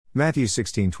Matthew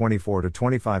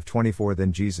 16:24-25-24.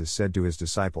 Then Jesus said to his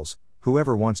disciples,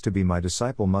 "Whoever wants to be my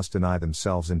disciple must deny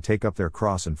themselves and take up their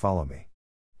cross and follow me."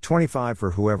 25.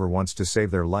 For whoever wants to save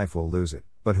their life will lose it,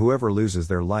 but whoever loses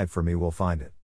their life for me will find it.